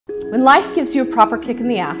When life gives you a proper kick in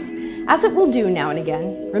the ass, as it will do now and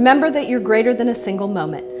again, remember that you're greater than a single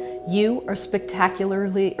moment. You are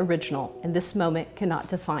spectacularly original, and this moment cannot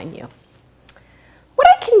define you. What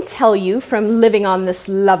I can tell you from living on this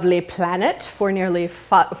lovely planet for nearly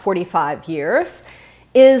 45 years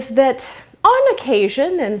is that on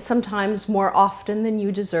occasion, and sometimes more often than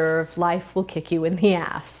you deserve, life will kick you in the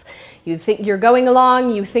ass. You think you're going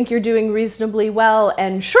along, you think you're doing reasonably well,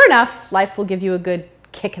 and sure enough, life will give you a good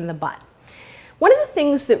kick in the butt. One of the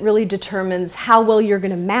things that really determines how well you're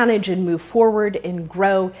going to manage and move forward and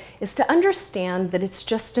grow is to understand that it's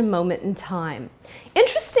just a moment in time.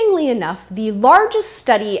 Interestingly enough, the largest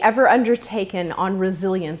study ever undertaken on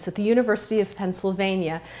resilience at the University of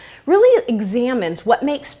Pennsylvania really examines what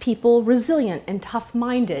makes people resilient and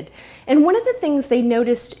tough-minded. And one of the things they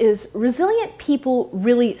noticed is resilient people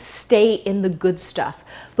really stay in the good stuff.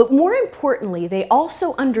 But more importantly, they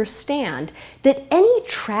also understand that any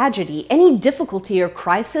tragedy, any difficulty or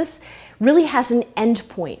crisis really has an end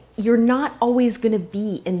point. You're not always going to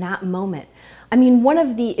be in that moment. I mean, one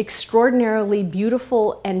of the extraordinarily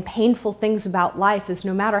beautiful and painful things about life is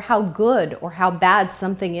no matter how good or how bad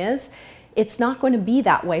something is, it's not going to be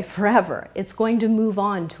that way forever. It's going to move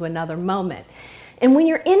on to another moment. And when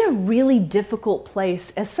you're in a really difficult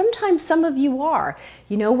place, as sometimes some of you are,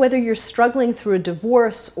 whether you're struggling through a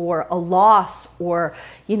divorce or a loss or,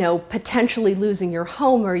 potentially losing your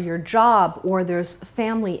home or your job, or there's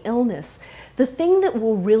family illness, the thing that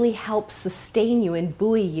will really help sustain you and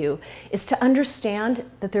buoy you is to understand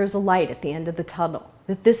that there's a light at the end of the tunnel,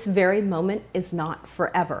 that this very moment is not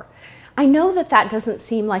forever. I know that that doesn't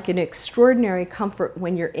seem like an extraordinary comfort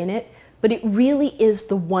when you're in it, but it really is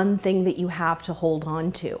the one thing that you have to hold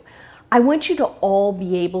on to. I want you to all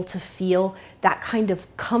be able to feel that kind of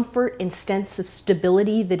comfort and sense of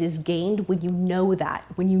stability that is gained when you know that,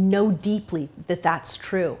 when you know deeply that that's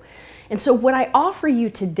true. And so what I offer you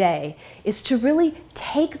today is to really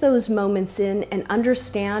take those moments in and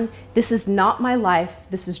understand this is not my life,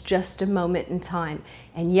 this is just a moment in time.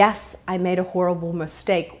 And yes, I made a horrible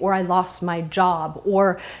mistake, or I lost my job,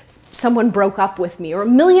 or someone broke up with me, or a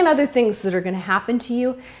million other things that are going to happen to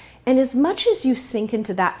you. And as much as you sink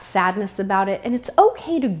into that sadness about it, and it's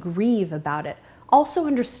okay to grieve about it, also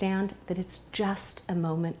understand that it's just a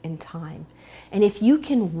moment in time. And if you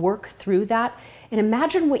can work through that and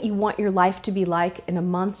imagine what you want your life to be like in a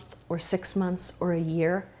month or 6 months or a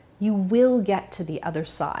year, you will get to the other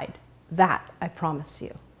side. That I promise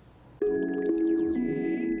you.